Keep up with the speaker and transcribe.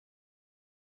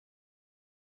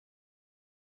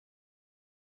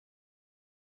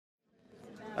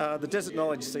The Desert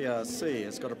Knowledge CRC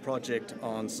has got a project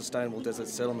on sustainable desert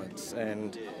settlements,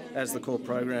 and as the core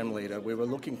program leader we were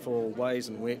looking for ways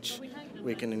in which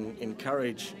we can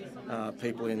encourage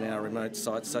people in our remote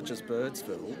sites such as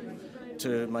Birdsville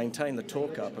to maintain the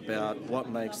talk up about what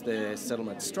makes their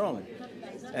settlement strong.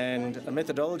 And a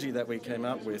methodology that we came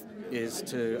up with is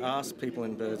to ask people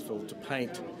in Birdsville to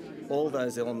paint all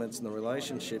those elements and the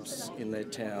relationships in their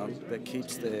town that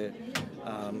keeps their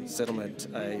settlement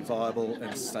a viable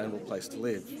and sustainable place to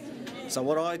live. So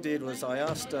what I did was I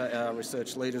asked our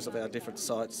research leaders of our different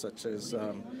sites, such as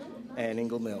Anne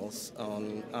Inglemills,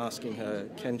 on asking her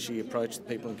can she approach the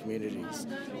people and communities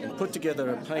and put together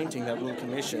a painting that we'll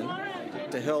commission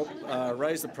to help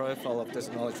raise the profile of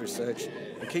Desert Knowledge research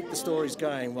and keep the stories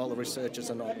going while the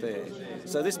researchers are not there.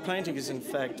 So this painting is in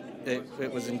fact,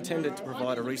 it was intended to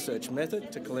provide a research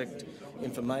method to collect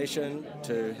information,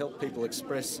 to help people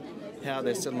express how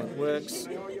their settlement works,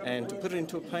 and to put it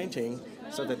into a painting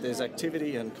so that there's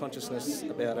activity and consciousness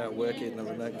about our work in the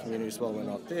remote communities while we're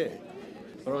not there.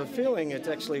 But I'm feeling it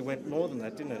actually went more than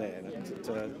that, didn't it, Anne?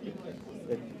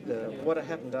 What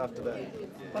happened after that?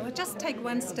 Well, I'll just take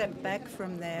one step back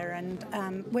from there. And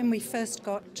when we first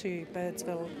got to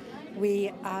Birdsville,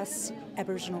 we asked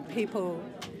Aboriginal people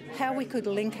how we could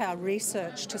link our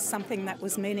research to something that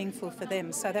was meaningful for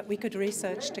them so that we could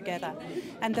research together.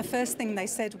 And the first thing they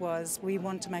said was, we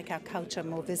want to make our culture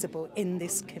more visible in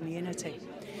this community.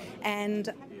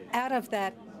 And out of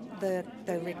that, the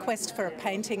request for a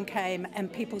painting came,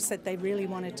 and people said they really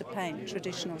wanted to paint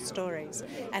traditional stories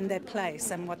and their place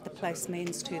and what the place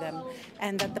means to them,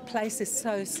 and that the place is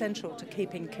so central to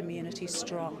keeping community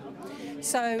strong.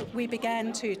 So we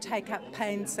began to take up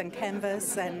paints and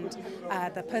canvas, and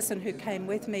the person who came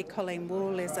with me, Colleen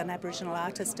Wool, is an Aboriginal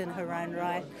artist in her own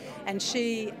right, and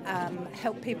she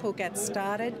helped people get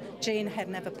started. Jean had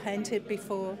never painted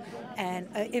before, and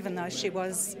even though she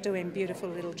was doing beautiful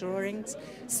little drawings.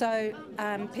 So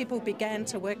people began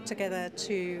to work together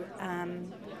to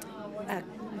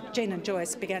Jean and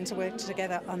Joyce began to work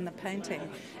together on the painting.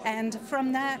 And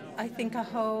from that, I think a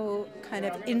whole kind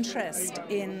of interest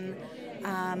in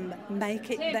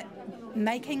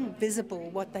making visible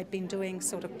what they've been doing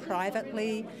sort of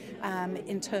privately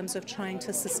in terms of trying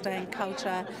to sustain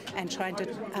culture and trying to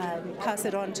pass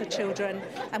it on to children.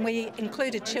 And we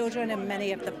included children in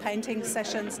many of the painting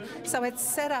sessions. So it's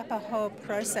set up a whole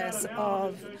process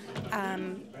of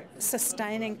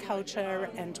sustaining culture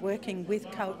and working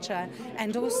with culture,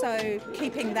 and also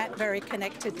keeping that very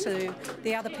connected to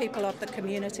the other people of the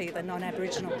community, the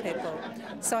non-Aboriginal people.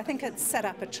 So I think it's set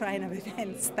up a train of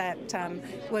events that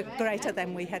were greater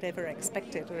than we had ever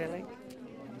expected, really.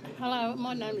 Hello,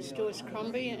 my name is Joyce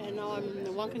Crombie, and I'm the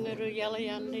Wankanguru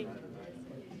Yalayandi,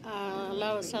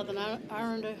 Lower Southern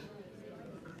Aranda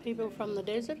people from the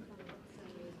desert.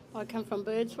 I come from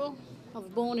Birdsville. I was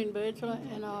born in Birdsville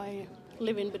and I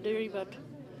live in Baduri, but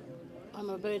I'm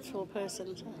a Birdsville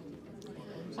person. So.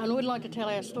 And we'd like to tell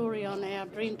our story on our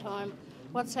dream time,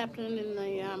 what's happening in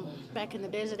the back in the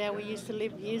desert, how we used to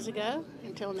live years ago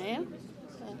until now.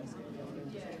 So,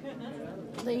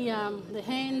 the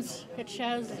hands, it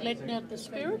shows letting out the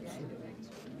spirits.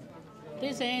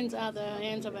 These hands are the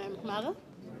hands of our mother.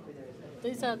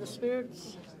 These are the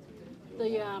spirits,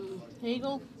 the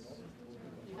eagle,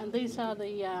 and these are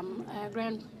the our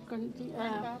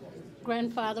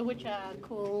grandfather, which are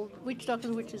called witch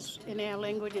doctors, which is in our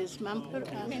language is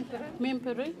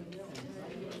Mimpuru.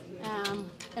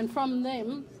 And from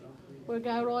them we'll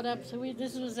go right up. So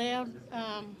this was our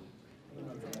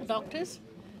doctors.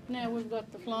 Now we've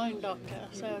got the flying doctor,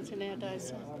 so it's in our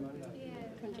days.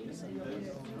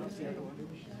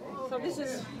 So this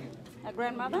is our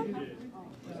grandmother,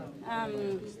 our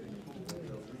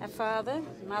father,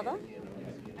 mother.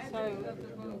 So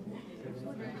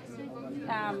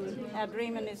our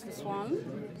dreaming is the swan,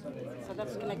 so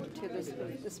that's connected to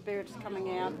the spirits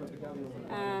coming out.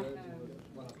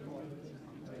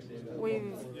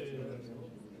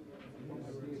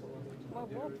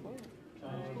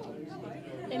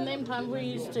 In them time we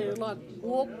used to like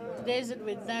walk the desert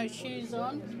with no shoes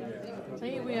on. So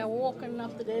here we are walking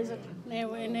up the desert.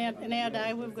 Now in our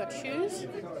day we've got shoes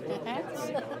and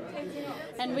hats.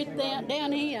 And with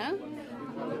down here,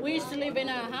 we used to live in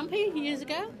a humpy years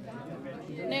ago.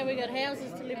 Now we got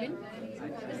houses to live in.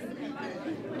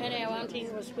 And our auntie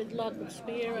was with Lot with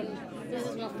Spear, and this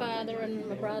is my father and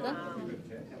my brother.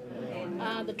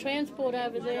 The transport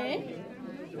over there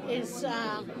is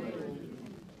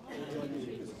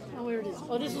where it is.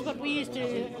 Oh, this is what we used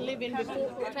to live in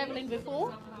before, travelling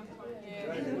before.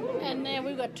 And now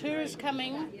we've got tourists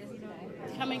coming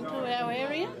to our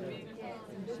area,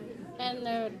 and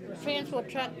the transport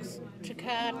trucks to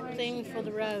cart things for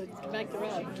the road, to make the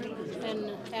road.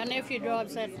 And our nephew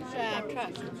drives that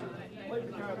truck.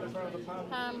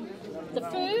 The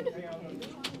food,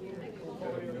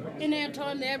 in our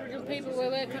time the Aboriginal people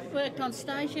worked on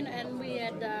station, and we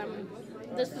had,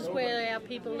 this is where our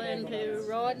people learned to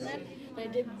ride and that. They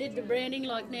did the branding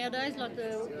like nowadays, like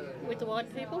with the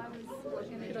white people.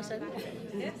 Should I say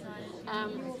that?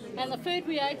 And the food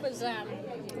we ate was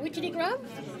witchetty grub.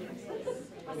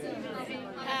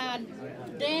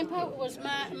 Damper was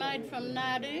made from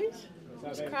nardoos. It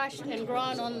was crushed and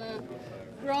ground on the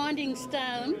grinding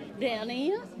stone down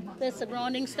here. That's the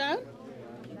grinding stone.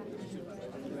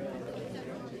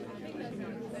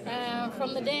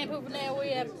 From the damper now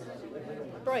we have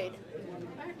bread.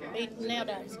 Eat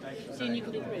nowadays. Soon you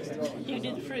can do the rest. You can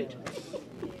do the fruit.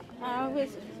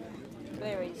 With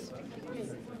berries.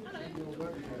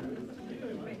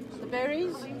 The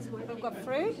berries, we've got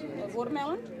fruit,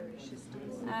 watermelon.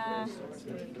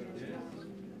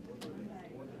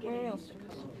 Where else?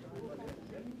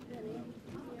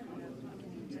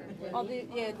 Oh,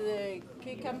 the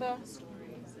cucumber,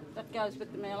 that goes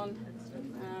with the melon.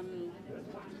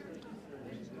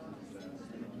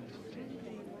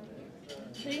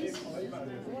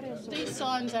 These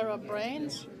signs are of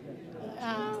brands,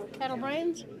 cattle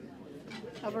brands,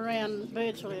 of around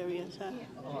Birdsville area. So.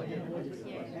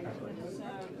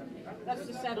 That's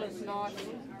the saddler's knife.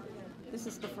 This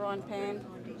is the frying pan.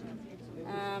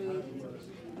 And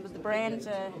the brands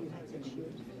are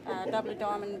Double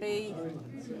Diamond B,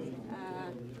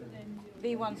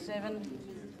 B17.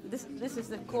 This is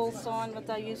the call sign that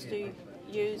they used to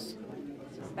use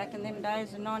back in them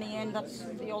days, in 90N, that's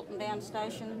the Alton Down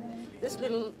station. This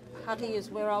little hutty is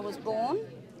where I was born.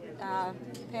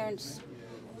 Parents,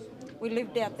 we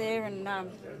lived out there, and the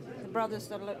brothers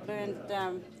that learned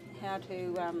how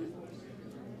to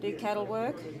do cattle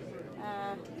work.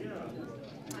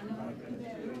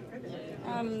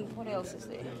 What else is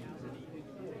there?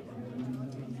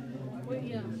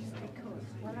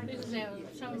 This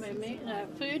is some of our meat,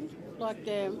 food, like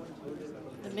the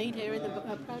meat area,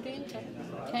 the protein,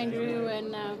 kangaroo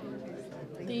and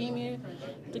the emu,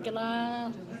 the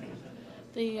galah,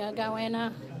 the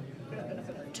goanna,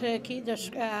 turkey, the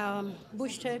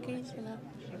bush turkeys,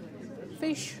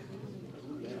 fish.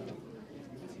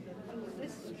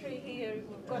 This tree here,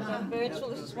 we've got at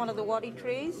Birdsville, this is one of the waddy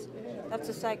trees. That's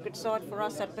a sacred site for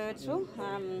us at Birdsville.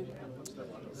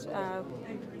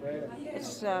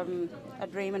 It's a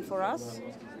dreaming for us.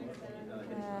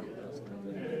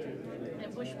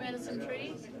 Bush medicine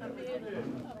trees up here.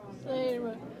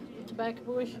 They're tobacco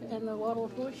bush and the wattle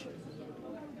bush.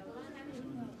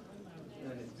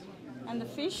 And the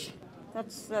fish,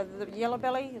 that's the yellow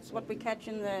belly. It's what we catch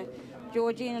in the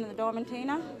Georgian and the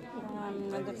Diamantina.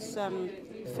 And it's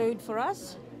food for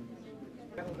us.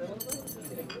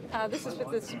 This is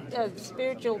with the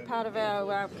spiritual part of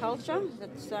our culture.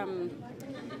 It's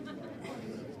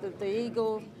the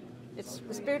eagle. It's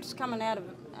the spirit's coming out of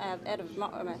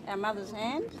our mother's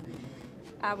hand.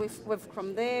 We've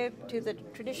from there to the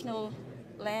traditional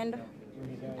land,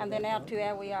 and then out to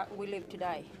how we live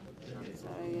today. So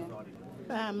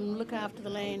look after the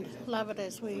land, love it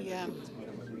as we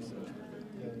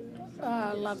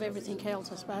love everything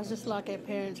else, I suppose. Just like our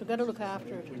parents, we've got to look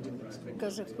after it,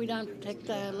 because if we don't protect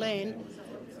the land,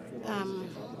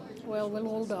 well, we'll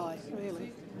all die,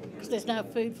 really, because there's no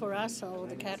food for us or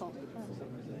the cattle.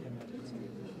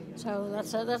 So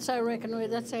that's I reckon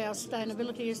that's our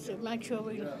sustainability, is to make sure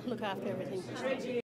we look after everything.